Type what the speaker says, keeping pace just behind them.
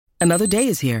Another day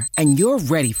is here, and you're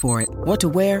ready for it. What to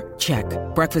wear? Check.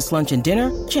 Breakfast, lunch, and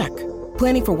dinner? Check.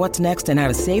 Planning for what's next and how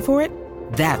to save for it?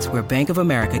 That's where Bank of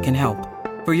America can help.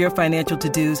 For your financial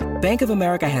to-dos, Bank of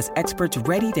America has experts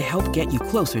ready to help get you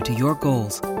closer to your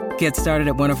goals. Get started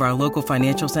at one of our local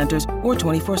financial centers or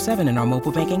 24/7 in our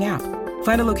mobile banking app.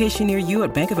 Find a location near you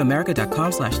at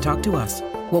bankofamerica.com/talktous.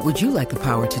 What would you like the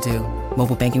power to do?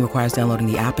 Mobile banking requires downloading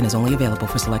the app and is only available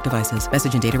for select devices.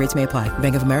 Message and data rates may apply.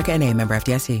 Bank of America N.A., member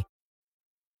FDIC.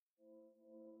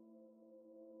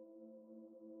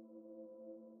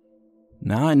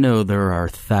 Now I know there are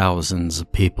thousands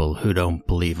of people who don't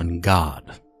believe in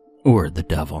God or the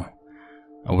devil.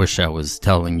 I wish I was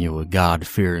telling you a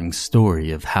God-fearing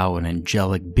story of how an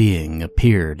angelic being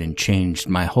appeared and changed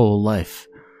my whole life.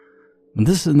 But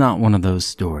this is not one of those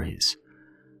stories.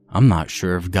 I'm not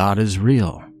sure if God is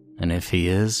real, and if he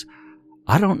is,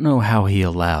 I don't know how he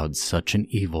allowed such an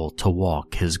evil to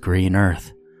walk his green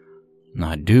earth.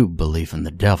 I do believe in the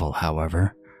devil,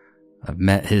 however. I've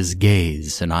met his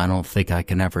gaze, and I don't think I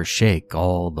can ever shake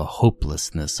all the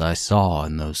hopelessness I saw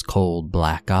in those cold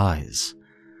black eyes.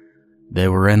 They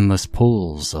were endless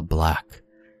pools of black.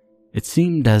 It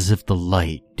seemed as if the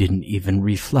light didn't even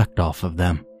reflect off of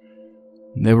them.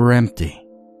 They were empty,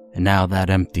 and now that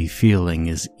empty feeling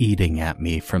is eating at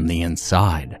me from the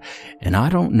inside, and I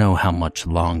don't know how much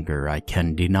longer I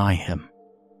can deny him.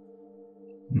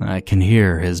 I can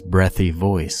hear his breathy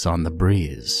voice on the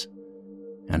breeze,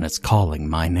 and it's calling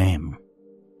my name.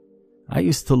 I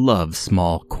used to love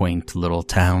small, quaint little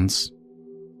towns.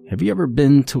 Have you ever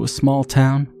been to a small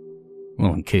town?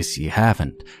 Well, in case you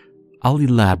haven't, I'll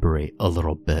elaborate a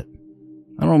little bit.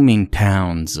 I don't mean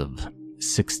towns of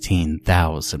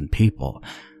 16,000 people.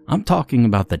 I'm talking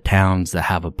about the towns that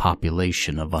have a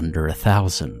population of under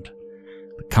 1,000.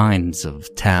 The kinds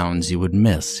of towns you would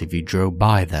miss if you drove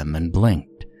by them and blinked.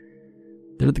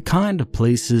 They're the kind of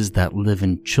places that live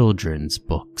in children's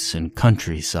books and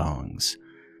country songs.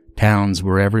 Towns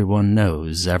where everyone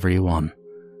knows everyone,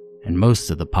 and most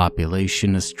of the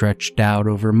population is stretched out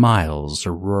over miles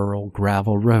of rural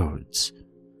gravel roads.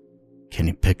 Can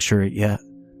you picture it yet?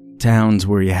 Towns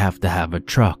where you have to have a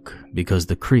truck because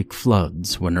the creek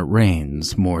floods when it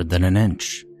rains more than an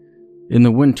inch. In the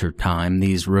winter time,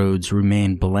 these roads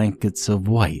remain blankets of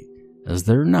white, as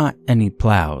there are not any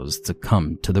plows to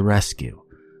come to the rescue,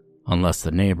 unless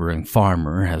the neighboring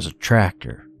farmer has a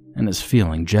tractor and is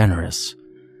feeling generous.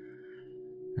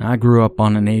 I grew up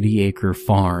on an 80-acre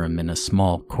farm in a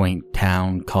small, quaint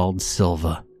town called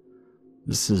Silva.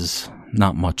 This is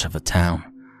not much of a town.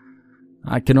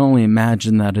 I can only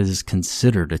imagine that it is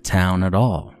considered a town at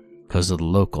all, because of the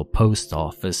local post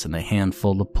office and a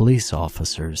handful of police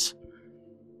officers.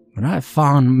 But I have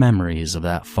fond memories of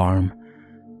that farm,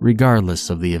 regardless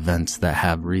of the events that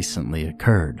have recently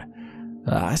occurred.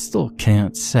 I still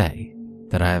can't say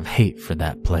that I have hate for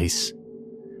that place.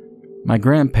 My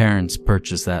grandparents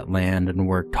purchased that land and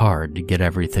worked hard to get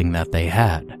everything that they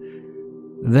had.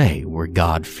 They were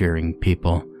God-fearing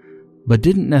people, but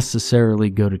didn't necessarily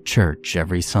go to church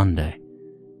every Sunday.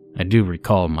 I do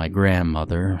recall my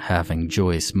grandmother having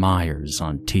Joyce Myers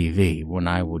on TV when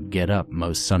I would get up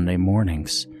most Sunday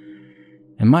mornings,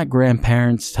 and my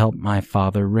grandparents helped my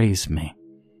father raise me,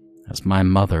 as my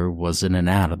mother was in and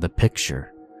out of the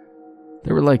picture.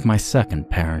 They were like my second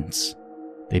parents.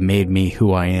 They made me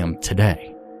who I am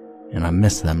today, and I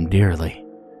miss them dearly.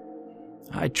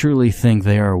 I truly think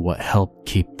they are what helped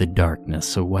keep the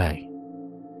darkness away.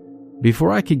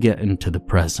 Before I could get into the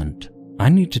present, I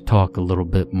need to talk a little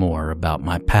bit more about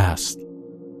my past.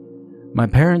 My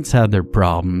parents had their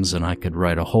problems, and I could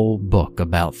write a whole book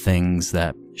about things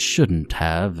that shouldn't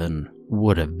have and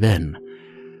would have been.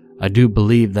 I do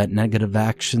believe that negative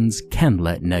actions can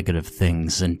let negative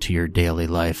things into your daily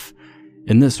life,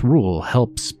 and this rule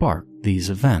helps spark these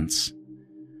events.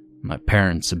 My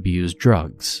parents abused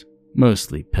drugs,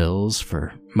 mostly pills,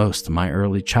 for most of my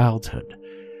early childhood.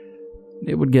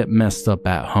 They would get messed up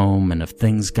at home, and if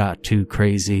things got too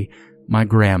crazy, my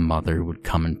grandmother would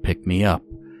come and pick me up,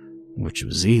 which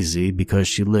was easy because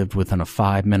she lived within a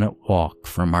 5-minute walk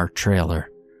from our trailer.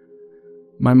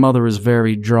 My mother is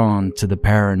very drawn to the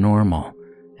paranormal,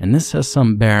 and this has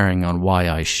some bearing on why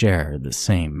I share the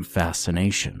same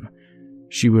fascination.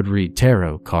 She would read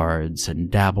tarot cards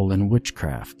and dabble in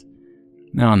witchcraft.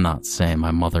 Now, I'm not saying my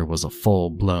mother was a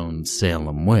full-blown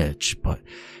Salem witch, but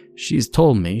she's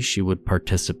told me she would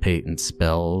participate in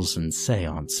spells and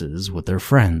seances with her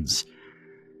friends.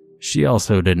 She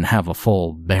also didn't have a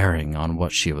full bearing on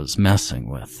what she was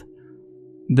messing with.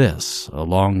 This,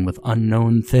 along with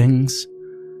unknown things,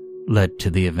 led to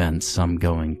the events I'm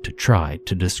going to try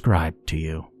to describe to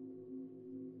you.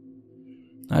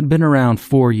 I'd been around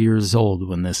 4 years old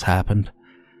when this happened.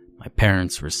 My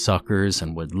parents were suckers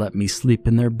and would let me sleep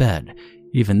in their bed,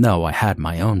 even though I had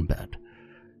my own bed.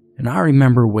 And I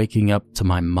remember waking up to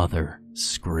my mother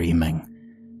screaming.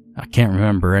 I can't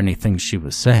remember anything she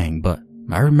was saying, but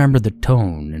I remember the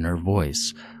tone in her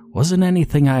voice wasn't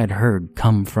anything I had heard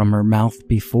come from her mouth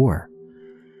before.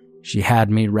 She had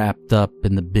me wrapped up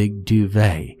in the big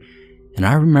duvet, and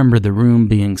I remember the room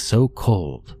being so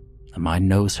cold that my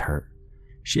nose hurt.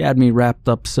 She had me wrapped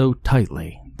up so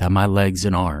tightly that my legs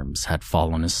and arms had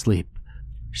fallen asleep.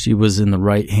 She was in the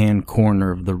right-hand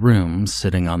corner of the room,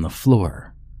 sitting on the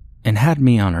floor, and had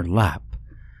me on her lap.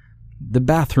 The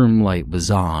bathroom light was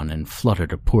on and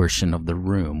flooded a portion of the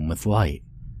room with light.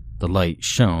 The light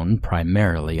shone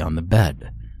primarily on the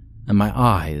bed, and my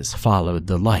eyes followed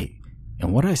the light,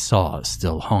 and what I saw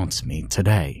still haunts me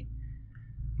today.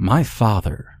 My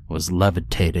father was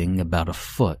levitating about a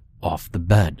foot off the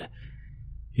bed.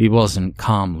 He wasn't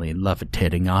calmly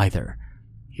levitating either.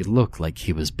 He looked like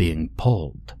he was being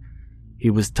pulled. He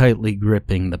was tightly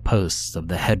gripping the posts of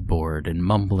the headboard and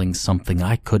mumbling something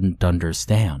I couldn't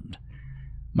understand.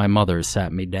 My mother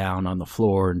sat me down on the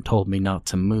floor and told me not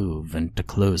to move and to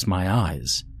close my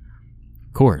eyes.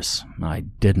 Of course, I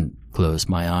didn't close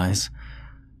my eyes.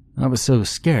 I was so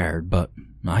scared, but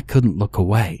I couldn't look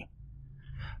away.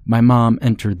 My mom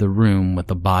entered the room with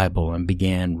a Bible and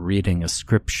began reading a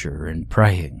scripture and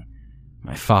praying.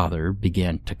 My father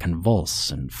began to convulse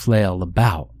and flail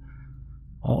about,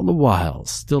 all the while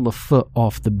still a foot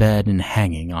off the bed and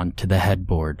hanging onto the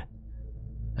headboard.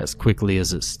 As quickly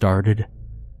as it started,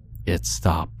 it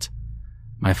stopped.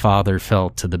 My father fell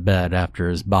to the bed after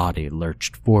his body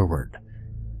lurched forward.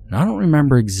 And I don't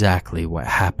remember exactly what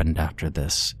happened after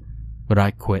this, but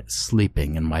I quit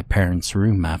sleeping in my parents'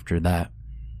 room after that.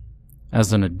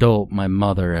 As an adult, my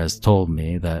mother has told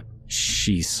me that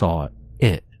she saw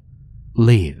it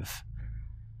leave.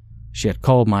 She had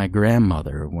called my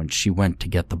grandmother when she went to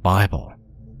get the Bible.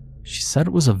 She said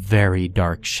it was a very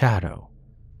dark shadow.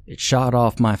 It shot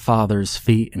off my father's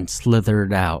feet and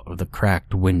slithered out of the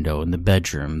cracked window in the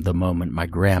bedroom the moment my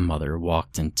grandmother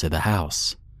walked into the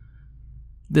house.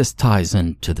 This ties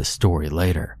into the story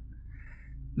later.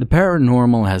 The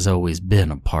paranormal has always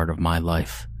been a part of my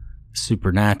life.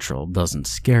 Supernatural doesn't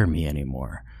scare me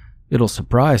anymore. It'll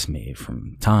surprise me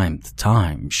from time to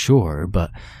time, sure,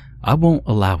 but I won't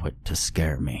allow it to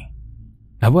scare me.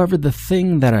 However, the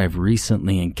thing that I've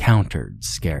recently encountered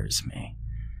scares me.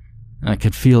 I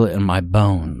could feel it in my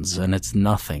bones, and it's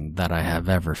nothing that I have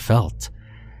ever felt.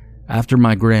 After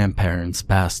my grandparents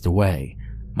passed away,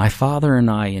 my father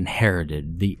and I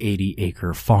inherited the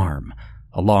 80-acre farm,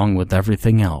 along with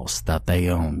everything else that they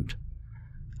owned.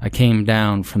 I came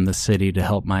down from the city to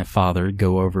help my father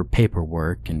go over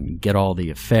paperwork and get all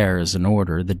the affairs in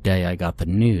order the day I got the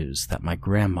news that my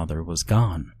grandmother was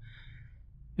gone.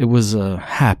 It was a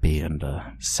happy and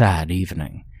a sad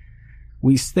evening.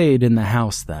 We stayed in the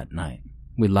house that night.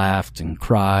 We laughed and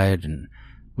cried, and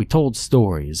we told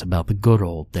stories about the good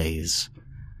old days.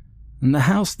 And the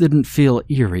house didn't feel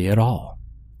eerie at all.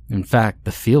 In fact,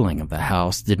 the feeling of the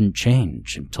house didn't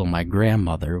change until my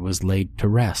grandmother was laid to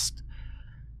rest.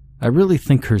 I really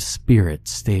think her spirit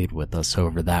stayed with us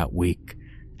over that week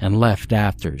and left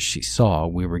after she saw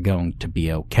we were going to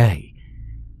be okay,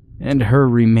 and her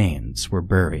remains were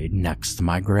buried next to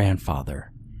my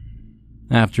grandfather.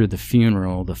 After the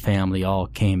funeral, the family all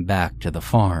came back to the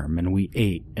farm and we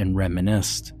ate and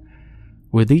reminisced.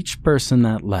 With each person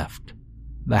that left,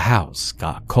 the house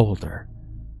got colder.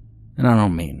 And I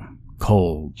don't mean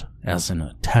cold as in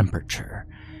a temperature.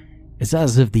 It's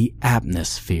as if the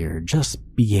atmosphere just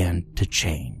began to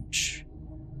change.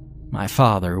 My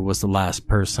father was the last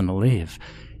person to leave.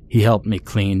 He helped me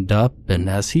clean up, and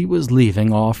as he was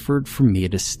leaving, offered for me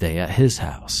to stay at his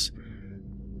house.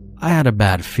 I had a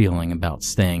bad feeling about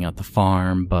staying at the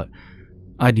farm, but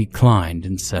I declined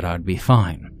and said I'd be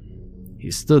fine.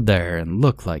 He stood there and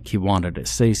looked like he wanted to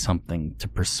say something to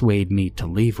persuade me to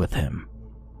leave with him,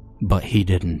 but he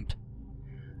didn't.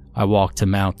 I walked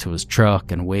him out to his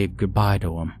truck and waved goodbye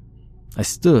to him. I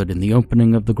stood in the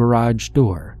opening of the garage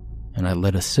door, and I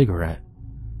lit a cigarette.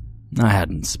 I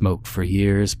hadn't smoked for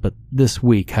years, but this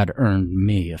week had earned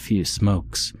me a few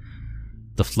smokes.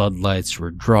 The floodlights were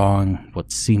drawing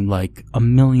what seemed like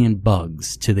 1,000,000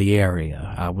 bugs to the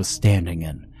area I was standing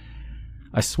in.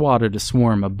 I swatted a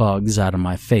swarm of bugs out of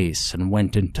my face and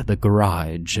went into the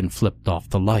garage and flipped off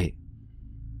the light.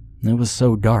 It was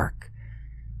so dark.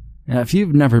 Now, if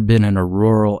you've never been in a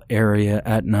rural area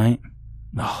at night,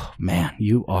 oh man,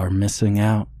 you are missing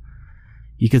out.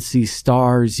 You could see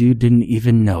stars you didn't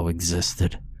even know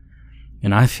existed.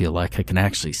 and I feel like I can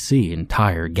actually see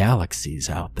entire galaxies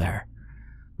out there.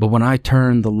 But when I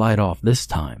turned the light off this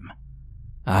time,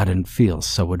 I didn't feel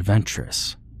so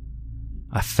adventurous.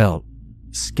 I felt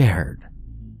scared,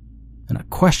 and I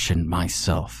questioned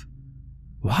myself.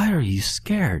 Why are you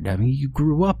scared? I mean, you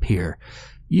grew up here.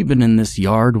 You've been in this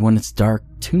yard when it's dark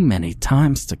too many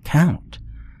times to count.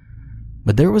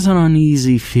 But there was an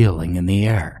uneasy feeling in the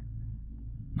air.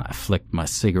 I flicked my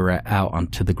cigarette out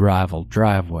onto the gravel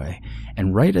driveway,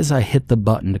 and right as I hit the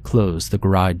button to close the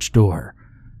garage door,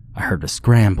 I heard a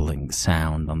scrambling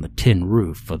sound on the tin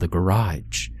roof of the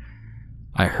garage.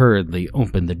 I hurriedly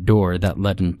opened the door that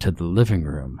led into the living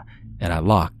room, and I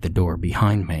locked the door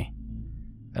behind me.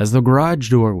 As the garage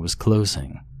door was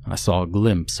closing, I saw a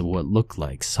glimpse of what looked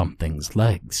like something's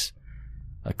legs.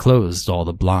 I closed all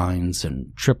the blinds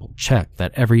and triple-checked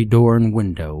that every door and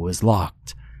window was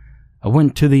locked. I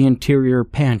went to the interior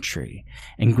pantry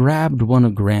and grabbed one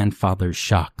of Grandfather's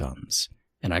shotguns,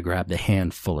 and I grabbed a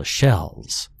handful of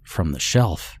shells from the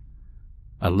shelf.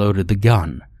 I loaded the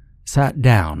gun, sat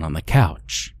down on the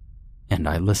couch, and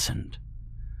I listened.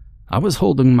 I was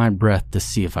holding my breath to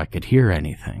see if I could hear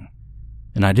anything,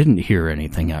 and I didn't hear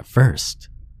anything at first.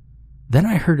 Then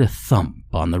I heard a thump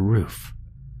on the roof,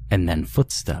 and then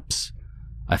footsteps.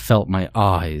 I felt my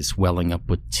eyes welling up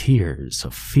with tears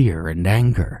of fear and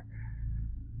anger.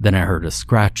 Then I heard a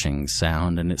scratching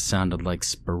sound, and it sounded like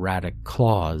sporadic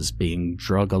claws being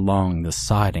dragged along the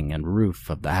siding and roof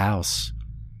of the house.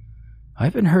 I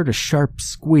even heard a sharp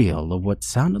squeal of what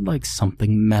sounded like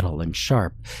something metal and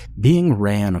sharp being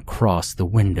ran across the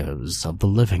windows of the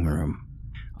living room.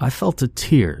 I felt a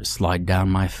tear slide down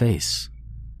my face.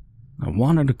 I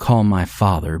wanted to call my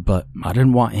father, but I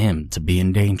didn't want him to be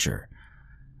in danger.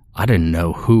 I didn't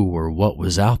know who or what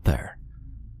was out there.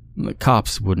 The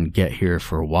cops wouldn't get here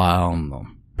for a while, and they'll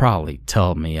probably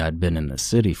tell me I'd been in the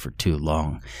city for too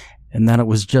long, and that it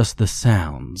was just the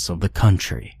sounds of the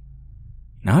country.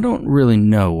 Now, I don't really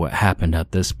know what happened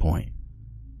at this point,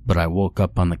 but I woke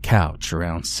up on the couch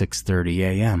around 6:30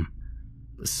 a.m.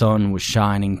 The sun was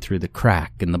shining through the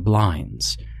crack in the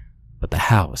blinds, but the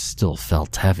house still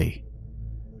felt heavy.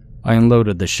 I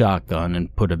unloaded the shotgun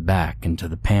and put it back into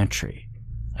the pantry.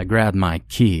 I grabbed my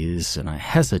keys, and I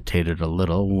hesitated a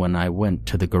little when I went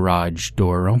to the garage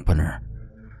door opener.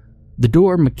 The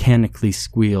door mechanically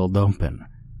squealed open,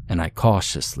 and I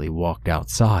cautiously walked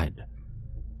outside.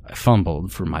 I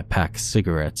fumbled for my pack of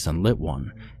cigarettes and lit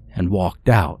one, and walked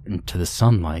out into the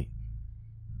sunlight.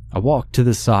 I walked to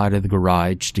the side of the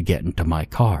garage to get into my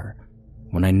car,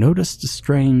 when I noticed a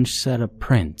strange set of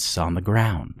prints on the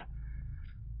ground.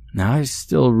 Now, I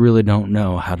still really don't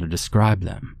know how to describe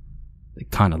them. They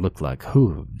kind of look like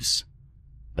hooves,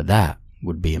 but that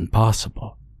would be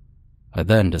impossible. I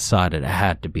then decided it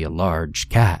had to be a large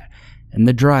cat, and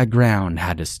the dry ground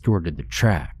had distorted the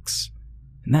tracks,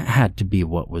 and that had to be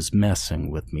what was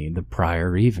messing with me the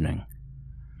prior evening.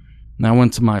 I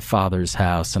went to my father's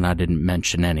house, and I didn't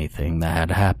mention anything that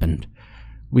had happened.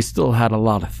 We still had a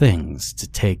lot of things to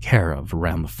take care of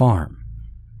around the farm.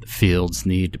 The fields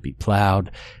needed to be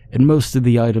plowed, and most of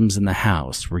the items in the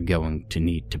house were going to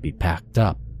need to be packed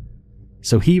up.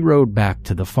 So he rode back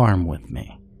to the farm with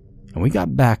me, and we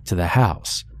got back to the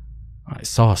house. I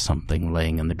saw something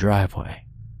laying in the driveway.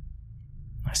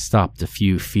 I stopped a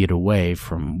few feet away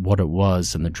from what it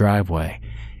was in the driveway,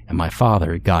 and my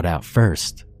father got out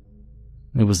first.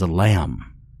 It was a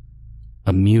lamb.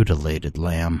 A mutilated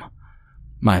lamb.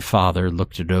 My father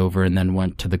looked it over and then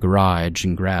went to the garage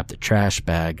and grabbed a trash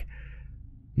bag.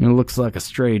 "It looks like a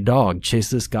stray dog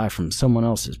chased this guy from someone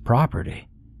else's property,"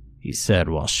 he said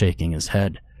while shaking his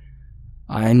head.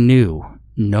 I knew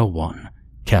no one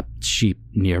kept sheep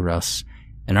near us,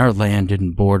 and our land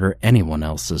didn't border anyone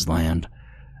else's land.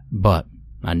 But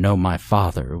I know my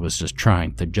father was just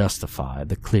trying to justify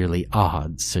the clearly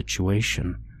odd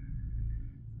situation.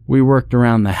 We worked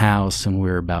around the house, and we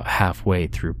were about halfway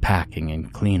through packing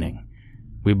and cleaning.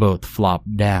 We both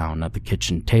flopped down at the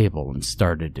kitchen table and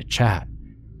started to chat.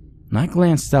 And I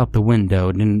glanced out the window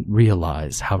and didn't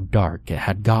realize how dark it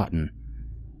had gotten.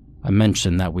 I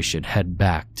mentioned that we should head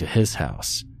back to his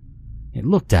house. He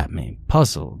looked at me,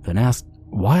 puzzled, and asked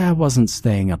why I wasn't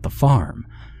staying at the farm,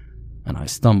 and I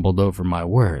stumbled over my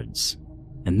words.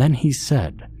 And then he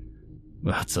said,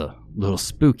 "Well, it's a little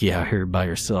spooky out here by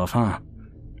yourself, huh?"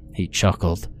 He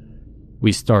chuckled.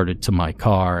 We started to my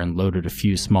car and loaded a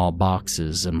few small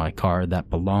boxes in my car that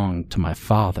belonged to my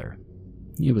father.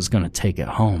 He was going to take it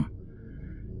home.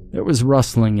 There was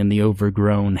rustling in the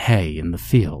overgrown hay in the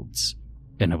fields,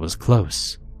 and it was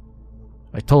close.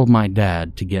 I told my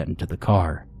dad to get into the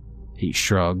car. He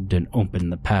shrugged and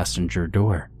opened the passenger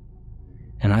door.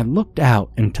 and I looked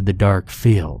out into the dark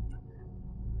field,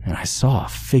 and I saw a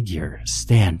figure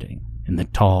standing in the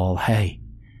tall hay.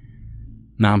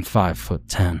 Now I'm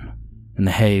 5'10", and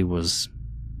the hay was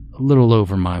a little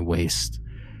over my waist.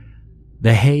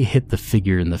 The hay hit the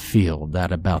figure in the field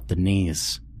at about the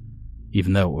knees.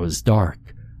 Even though it was dark,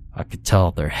 I could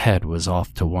tell their head was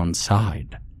off to one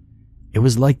side. It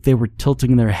was like they were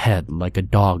tilting their head like a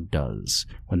dog does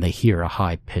when they hear a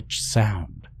high-pitched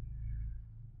sound.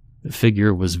 The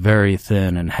figure was very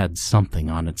thin and had something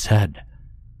on its head.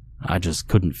 I just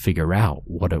couldn't figure out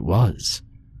what it was.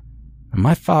 And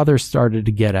my father started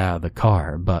to get out of the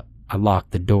car, but I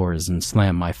locked the doors and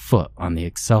slammed my foot on the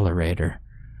accelerator.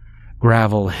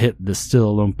 Gravel hit the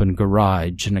still open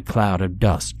garage and a cloud of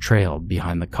dust trailed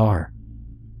behind the car.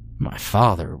 My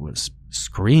father was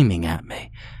screaming at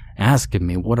me, asking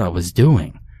me what I was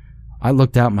doing. I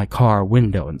looked out my car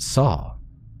window and saw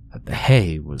that the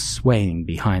hay was swaying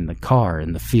behind the car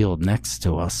in the field next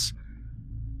to us.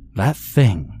 That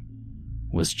thing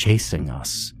was chasing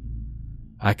us.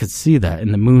 I could see that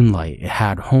in the moonlight it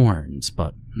had horns,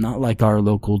 but not like our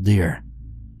local deer.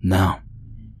 No,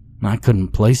 I couldn't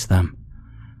place them.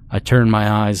 I turned my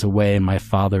eyes away and my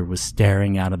father was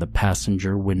staring out of the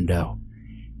passenger window.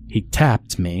 He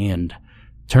tapped me and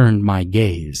turned my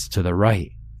gaze to the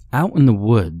right. Out in the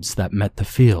woods that met the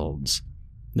fields,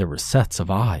 there were sets of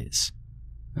eyes.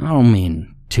 I don't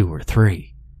mean 2 or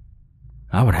 3.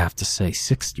 I would have to say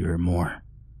 60 or more.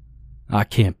 I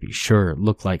can't be sure, it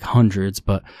looked like hundreds,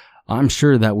 but I'm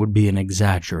sure that would be an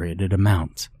exaggerated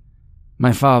amount.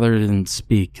 My father didn't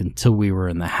speak until we were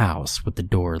in the house with the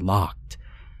door locked.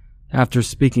 After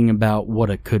speaking about what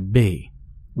it could be,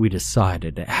 we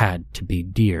decided it had to be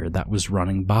deer that was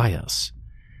running by us,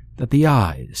 that the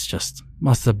eyes just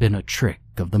must have been a trick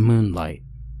of the moonlight.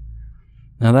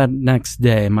 Now that next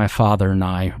day, my father and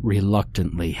I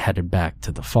reluctantly headed back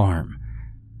to the farm.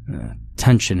 The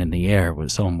tension in the air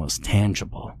was almost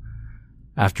tangible.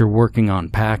 After working on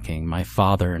packing, my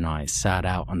father and I sat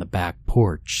out on the back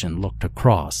porch and looked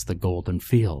across the golden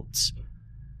fields.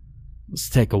 "Let's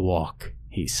take a walk,"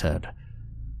 he said.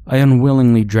 I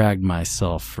unwillingly dragged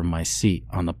myself from my seat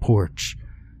on the porch.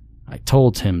 I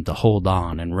told him to hold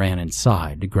on and ran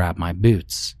inside to grab my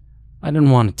boots. I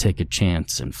didn't want to take a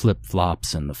chance in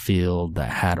flip-flops in the field that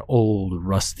had old,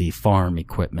 rusty farm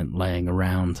equipment laying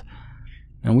around.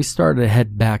 And we started to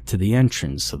head back to the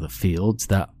entrance of the fields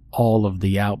that all of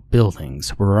the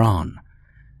outbuildings were on.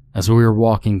 As we were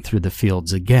walking through the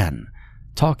fields again,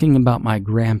 talking about my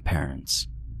grandparents,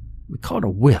 we caught a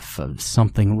whiff of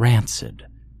something rancid.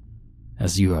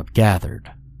 As you have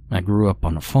gathered, I grew up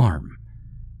on a farm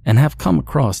and have come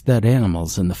across dead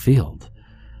animals in the field.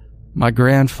 My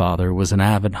grandfather was an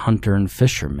avid hunter and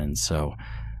fisherman, so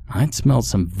I'd smelled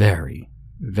some very,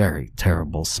 very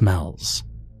terrible smells.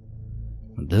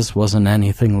 This wasn't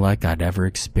anything like I'd ever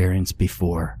experienced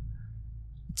before.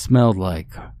 It smelled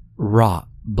like rot,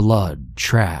 blood,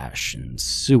 trash, and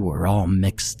sewer all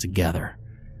mixed together.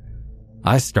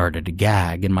 I started to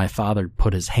gag, and my father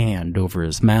put his hand over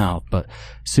his mouth, but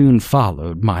soon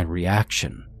followed my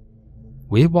reaction.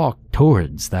 We walked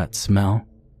towards that smell,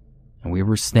 and we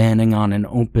were standing on an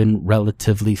open,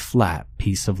 relatively flat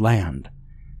piece of land.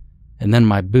 And then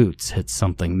my boots hit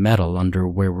something metal under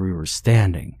where we were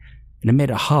standing, and it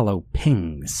made a hollow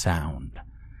ping sound.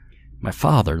 My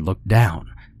father looked down,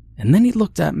 and then he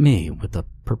looked at me with a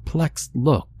perplexed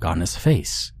look on his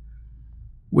face.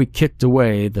 We kicked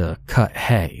away the cut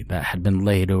hay that had been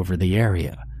laid over the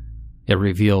area. It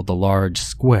revealed a large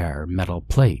square metal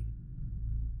plate.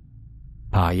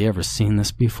 "Pa, you ever seen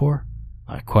this before?"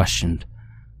 I questioned.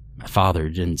 My father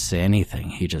didn't say anything,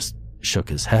 he just shook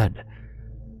his head.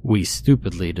 We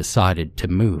stupidly decided to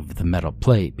move the metal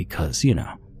plate because, it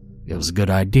was a good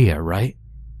idea, right?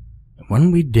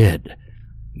 When we did,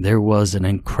 there was an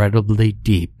incredibly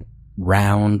deep,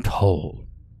 round hole,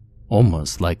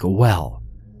 almost like a well.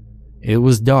 It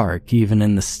was dark even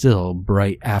in the still,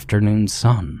 bright afternoon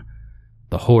sun.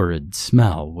 The horrid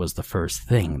smell was the first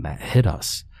thing that hit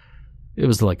us. It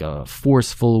was like a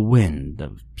forceful wind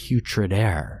of putrid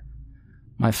air.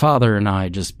 My father and I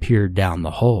just peered down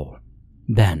the hole.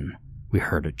 Then we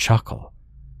heard a chuckle.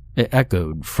 It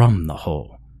echoed from the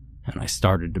hole, and I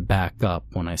started to back up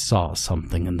when I saw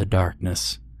something in the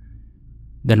darkness.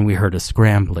 Then we heard a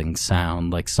scrambling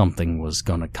sound like something was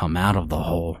gonna come out of the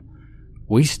hole.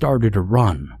 We started to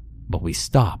run, but we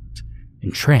stopped,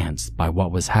 entranced by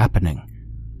what was happening.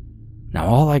 Now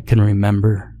all I can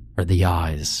remember are the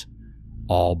eyes,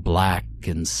 all black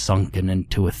and sunken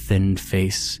into a thin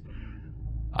face.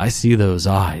 I see those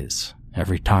eyes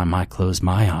every time I close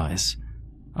my eyes.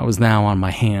 I was now on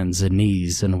my hands and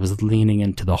knees and was leaning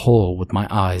into the hole with my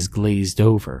eyes glazed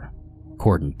over,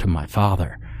 according to my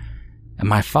father. And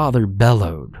my father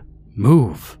bellowed,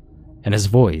 "Move!" and his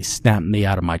voice snapped me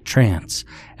out of my trance,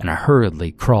 and I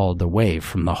hurriedly crawled away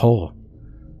from the hole.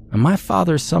 And my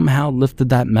father somehow lifted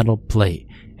that metal plate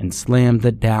and slammed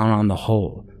it down on the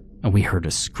hole, and we heard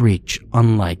a screech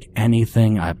unlike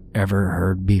anything I've ever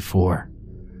heard before.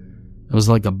 It was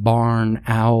like a barn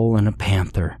owl and a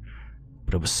panther,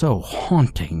 but it was so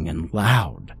haunting and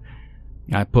loud.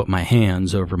 I put my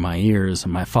hands over my ears,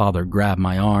 and my father grabbed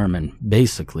my arm and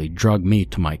basically dragged me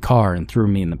to my car and threw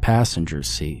me in the passenger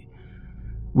seat.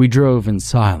 We drove in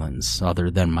silence, other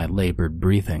than my labored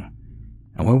breathing,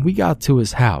 and when we got to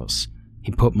his house,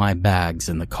 he put my bags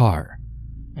in the car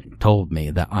and told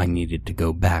me that I needed to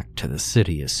go back to the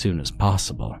city as soon as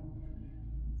possible.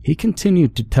 He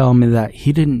continued to tell me that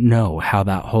he didn't know how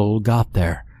that hole got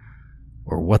there,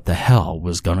 or what the hell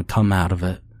was going to come out of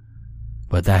it,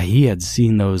 but that he had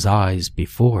seen those eyes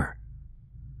before.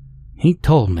 He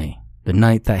told me the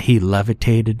night that he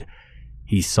levitated,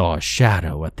 he saw a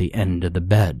shadow at the end of the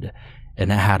bed,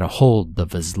 and it had a hold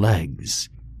of his legs,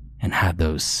 and had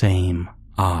those same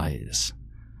eyes.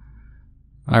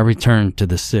 I returned to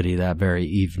the city that very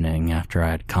evening after I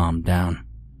had calmed down.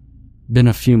 Been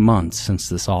a few months since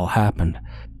this all happened,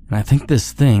 and I think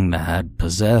this thing that had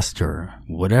possessed or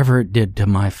whatever it did to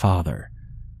my father,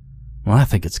 well, I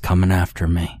think it's coming after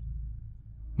me.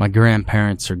 My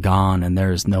grandparents are gone and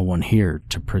there is no one here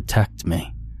to protect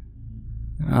me.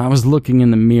 I was looking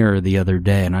in the mirror the other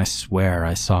day and I swear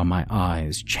I saw my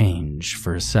eyes change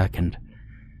for a second.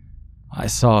 I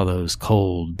saw those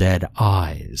cold, dead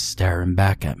eyes staring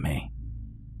back at me.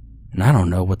 And I don't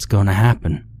know what's going to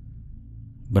happen.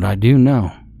 But I do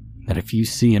know that if you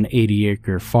see an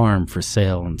 80-acre farm for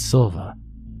sale in Silva,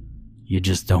 you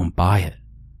just don't buy it.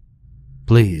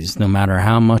 Please, no matter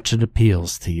how much it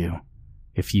appeals to you,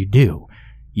 if you do,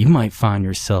 you might find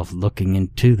yourself looking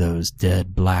into those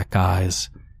dead black eyes,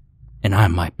 and I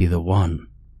might be the one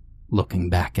looking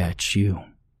back at you.